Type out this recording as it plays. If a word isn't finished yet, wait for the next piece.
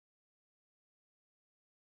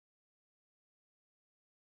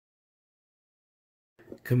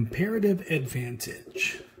Comparative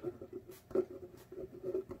advantage.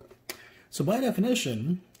 So by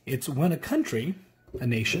definition, it's when a country, a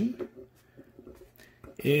nation,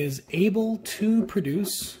 is able to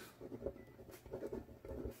produce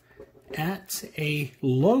at a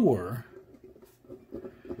lower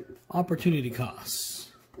opportunity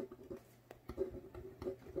costs.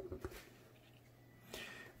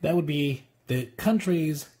 That would be the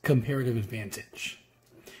country's comparative advantage.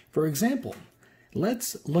 For example,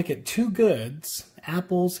 let's look at two goods,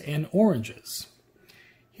 apples and oranges.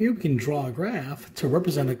 Here we can draw a graph to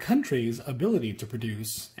represent a country's ability to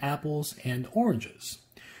produce apples and oranges.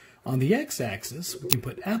 On the x-axis, we can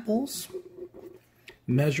put apples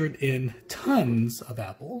measured in tons of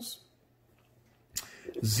apples,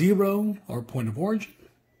 0, our point of origin.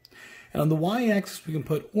 And on the y-axis, we can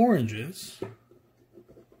put oranges,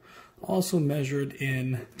 also measured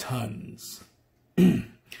in tons.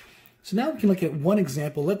 So now we can look at one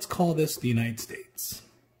example. Let's call this the United States.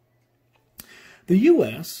 The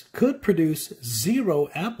U.S. could produce 0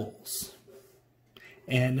 apples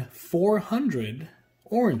and 400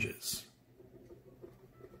 oranges.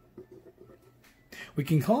 We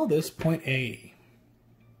can call this point A.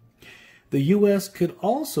 The U.S. could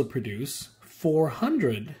also produce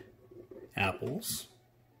 400 apples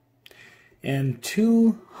and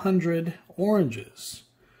 200 oranges.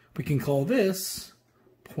 We can call this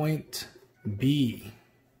point B.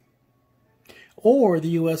 Or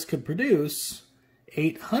the U.S. could produce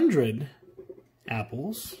 800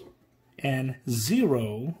 apples and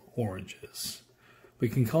 0 oranges. We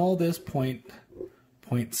can call this point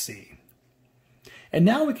C. And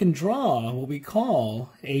now we can draw what we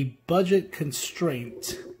call a budget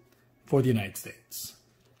constraint for the United States,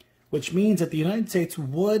 which means that the United States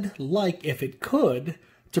would like, if it could,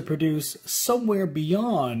 to produce somewhere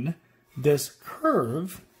beyond this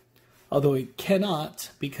curve, although it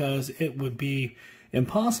cannot because it would be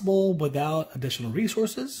impossible without additional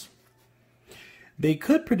resources. They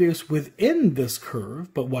could produce within this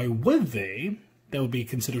curve, but why would they? That would be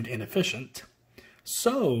considered inefficient.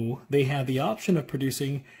 So they have the option of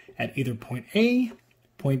producing at either point A,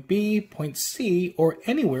 point B, point C, or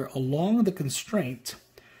anywhere along the constraint,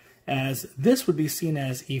 as this would be seen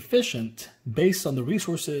as efficient based on the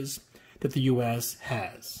resources that the U.S.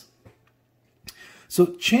 has. So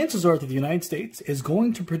chances are that the United States is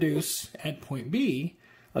going to produce at point B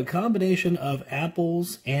a combination of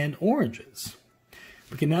apples and oranges.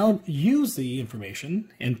 We can now use the information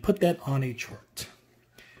and put that on a chart.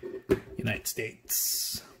 United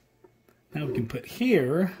States. Now we can put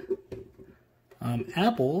here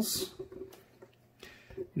apples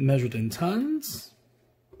measured in tons,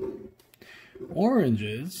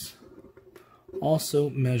 oranges also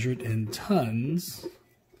measured in tons,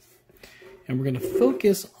 and we're going to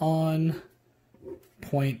focus on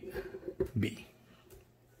point B.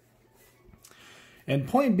 And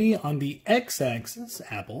point B on the x-axis,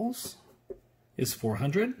 apples, is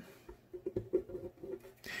 400.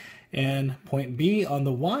 And point B on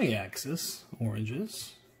the y-axis,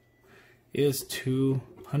 oranges, is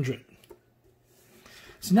 200.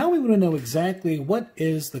 So now we want to know exactly what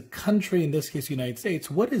is the country, in this case the United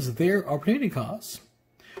States, what is their opportunity cost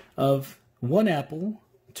of 1 apple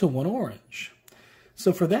to 1 orange.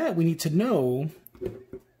 So for that we need to know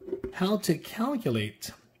how to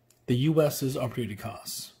calculate the U.S.'s opportunity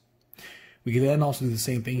costs. We can then also do the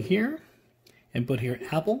same thing here and put here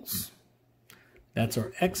apples. That's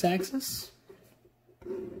our x-axis,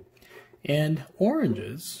 and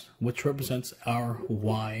oranges, which represents our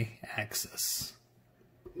y-axis.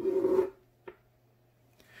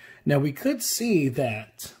 Now we could see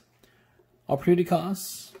that opportunity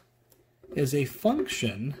costs is a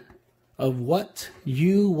function of what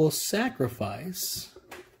you will sacrifice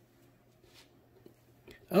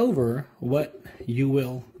over what you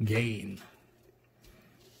will gain.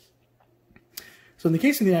 So in the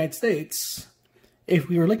case of the United States, if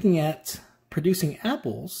we were looking at producing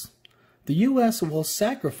apples, the U.S. will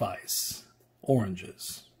sacrifice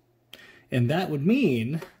oranges. And that would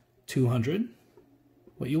mean 200,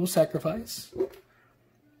 what you will sacrifice,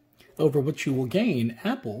 over what you will gain,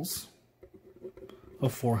 apples,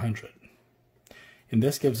 of 400. And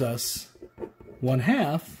this gives us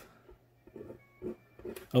 1/2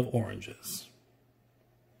 of oranges.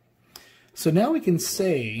 So now we can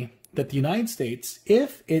say that the United States,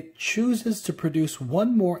 if it chooses to produce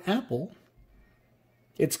 1 more apple,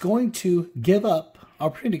 it's going to give up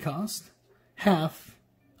opportunity cost, 1/2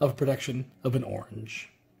 of production of an orange.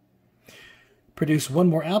 Produce 1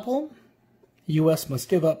 more apple, U.S. must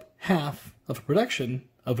give up 1/2 of production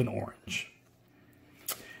of an orange.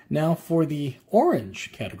 Now for the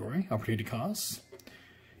orange category, opportunity costs,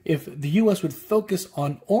 if the U.S. would focus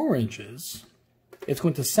on oranges, it's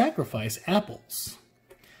going to sacrifice apples.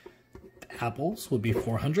 The apples would be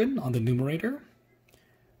 400 on the numerator.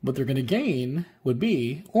 What they're going to gain would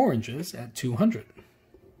be oranges at 200.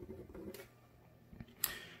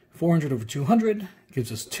 400 over 200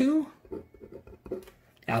 gives us 2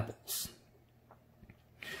 apples.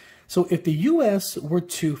 So if the U.S. were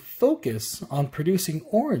to focus on producing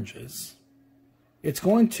oranges, it's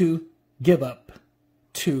going to give up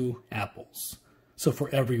 2 apples. So for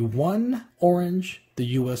every 1 orange the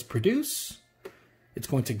U.S. produce, it's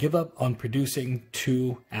going to give up on producing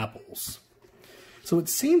 2 apples. So it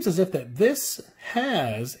seems as if that this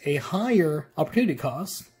has a higher opportunity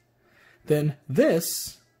cost than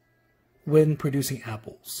this when producing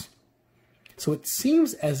apples. So it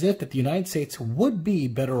seems as if that the United States would be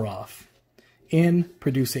better off in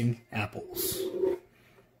producing apples.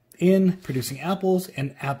 In producing apples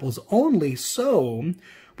and apples only, so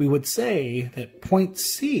we would say that point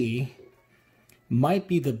C might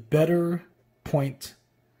be the better point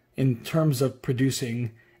in terms of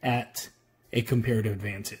producing at a comparative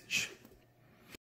advantage.